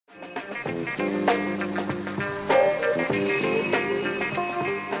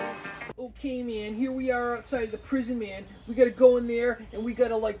outside of the prison, man. We gotta go in there and we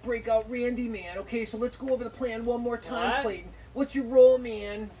gotta like break out Randy, man. Okay, so let's go over the plan one more time, Clayton. What's your role,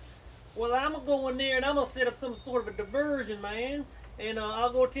 man? Well, I'm gonna go in there and I'm gonna set up some sort of a diversion, man. And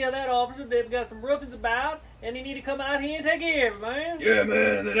I'll go tell that officer they've got some ruffians about, and they need to come out here and take care of it, man. Yeah,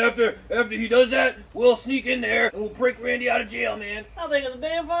 man. And then after he does that, we'll sneak in there and we'll break Randy out of jail, man. I think it's a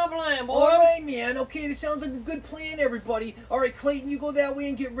damn fine plan, boy. All right, man. Okay, this sounds like a good plan, everybody. All right, Clayton, you go that way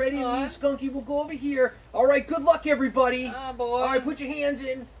and get ready. And me and Skunky will go over here. All right, good luck, everybody. Boy. All right, put your hands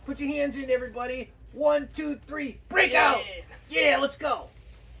in. Put your hands in, everybody. 1, 2, 3, break out. Yeah, let's go.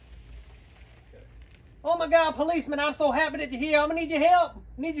 Oh my God, policeman, I'm so happy that you're here. I'm gonna need your help.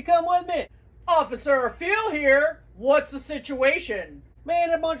 I need you to come with me. Officer Phil here. What's the situation?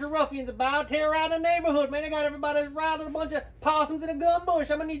 Man, a bunch of ruffians about terrorizing the neighborhood. Man, they got everybody riding a bunch of possums in a gun bush.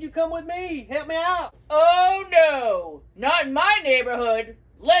 I'm gonna need you to come with me. Help me out. Oh no, not in my neighborhood.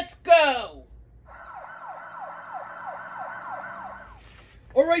 Let's go.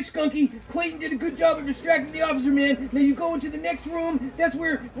 All right, Skunky. Clayton did a good job of distracting the officer, man. Now you go into the next room. That's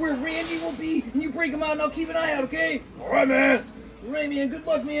where Randy will be, and you break him out, and I'll keep an eye out, okay? All right, man. All right, man. Good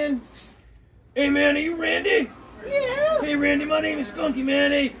luck, man. Hey, man, are you Randy? Yeah. Hey, Randy, my name is Skunky,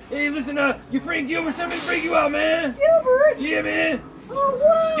 man. Hey, listen, your friend Gilbert sent me to break you out, man. Gilbert? Yeah, man. Oh,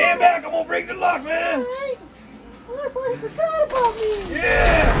 wow. Stand back. I'm gonna break the lock, man. All right. I thought you forgot about me.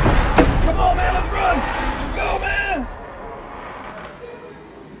 Yeah. Come on, man. Let's run. Let's go, man.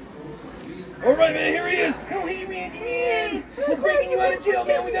 All right, man, here he is. Oh, hey, Randy, man. We're breaking you out of jail,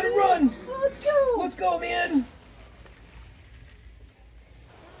 man. We gotta run. Let's go. Let's go, man.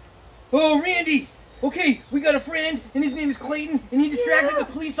 Oh, Randy. Okay, we got a friend, and his name is Clayton, and he distracted the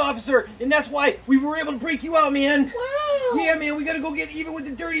police officer, and that's why we were able to break you out, man. Wow. Yeah, man, we gotta go get even with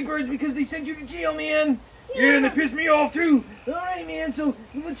the dirty birds because they sent you to jail, man. Yeah, and they pissed me off, too. All right, man, so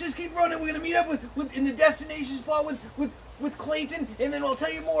let's just keep running. We're gonna meet up with in the destination spot with Clayton, and then I'll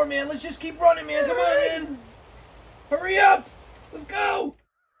tell you more, man. Let's just keep running, man. Come on, man. Hurry up. Let's go.